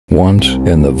Once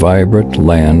in the vibrant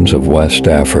lands of West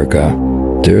Africa,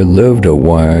 there lived a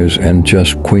wise and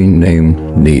just queen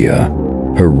named Nia.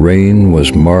 Her reign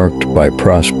was marked by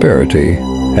prosperity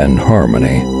and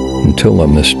harmony until a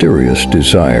mysterious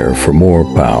desire for more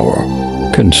power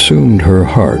consumed her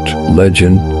heart.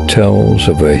 Legend tells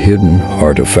of a hidden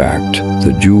artifact,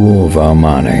 the Jewel of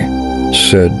Amani,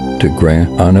 said to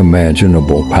grant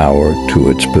unimaginable power to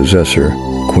its possessor,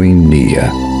 Queen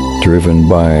Nia. Driven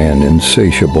by an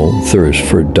insatiable thirst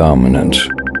for dominance,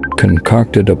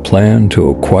 concocted a plan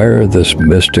to acquire this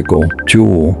mystical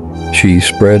jewel. She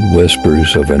spread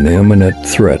whispers of an imminent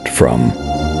threat from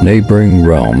neighboring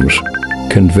realms,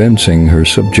 convincing her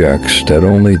subjects that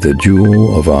only the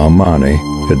Jewel of Amani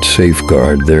could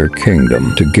safeguard their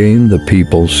kingdom. To gain the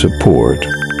people's support,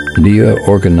 Nia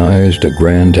organized a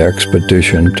grand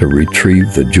expedition to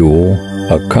retrieve the jewel.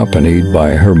 Accompanied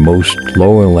by her most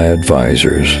loyal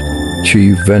advisors,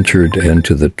 she ventured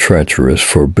into the treacherous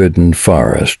Forbidden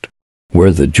Forest,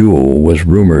 where the jewel was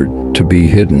rumored to be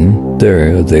hidden.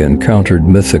 There they encountered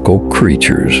mythical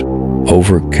creatures,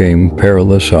 overcame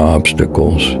perilous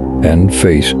obstacles, and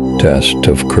faced tests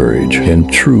of courage. In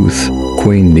truth,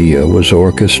 Queen Nia was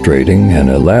orchestrating an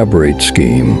elaborate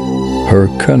scheme. Her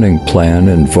cunning plan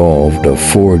involved a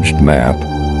forged map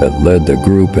that led the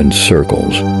group in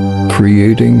circles,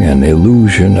 creating an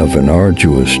illusion of an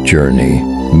arduous journey.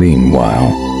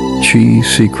 Meanwhile, she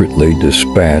secretly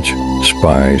dispatched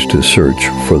spies to search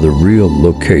for the real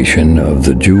location of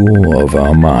the Jewel of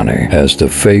Amani. As the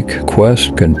fake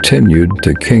quest continued,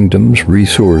 the kingdom's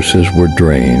resources were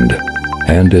drained,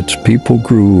 and its people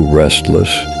grew restless.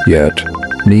 Yet,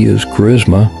 Nia's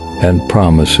charisma and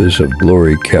promises of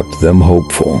glory kept them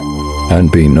hopeful.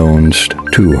 Unbeknownst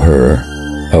to her,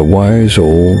 a wise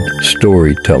old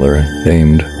storyteller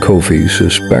named Kofi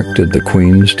suspected the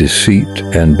queen's deceit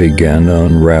and began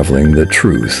unraveling the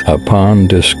truth. Upon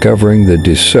discovering the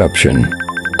deception,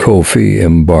 Kofi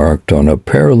embarked on a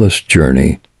perilous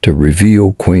journey to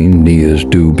reveal Queen Nia's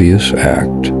dubious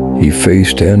act. He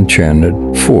faced enchanted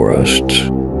forests,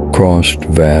 crossed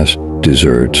vast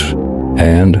deserts,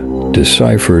 and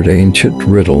deciphered ancient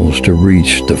riddles to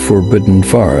reach the Forbidden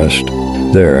Forest.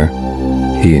 There,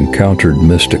 he encountered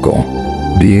mystical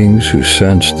beings who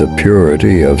sensed the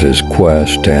purity of his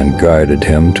quest and guided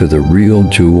him to the real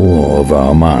Jewel of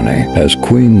Amani. As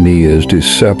Queen Nia's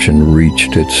deception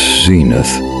reached its zenith,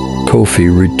 Kofi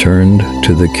returned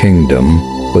to the kingdom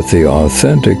with the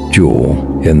authentic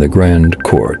jewel in the grand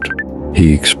court.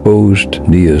 He exposed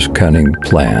Nia's cunning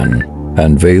plan,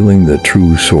 unveiling the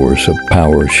true source of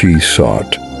power she sought.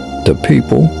 The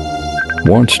people,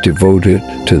 once devoted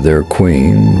to their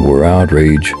queen, were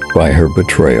outraged by her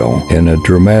betrayal. In a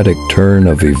dramatic turn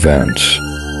of events,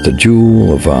 the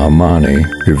Jewel of Amani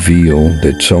revealed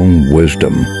its own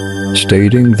wisdom,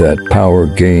 stating that power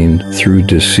gained through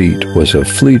deceit was a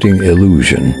fleeting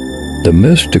illusion. The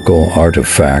mystical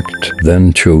artifact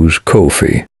then chose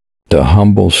Kofi, the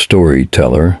humble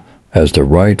storyteller, as the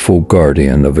rightful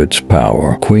guardian of its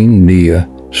power. Queen Nia,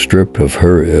 stripped of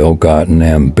her ill-gotten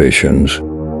ambitions,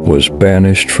 was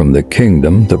banished from the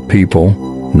kingdom. The people,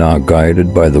 now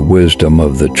guided by the wisdom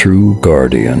of the true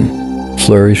guardian,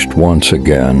 flourished once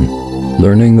again,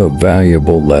 learning a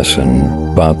valuable lesson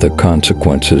about the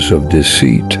consequences of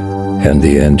deceit and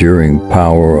the enduring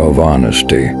power of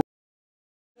honesty.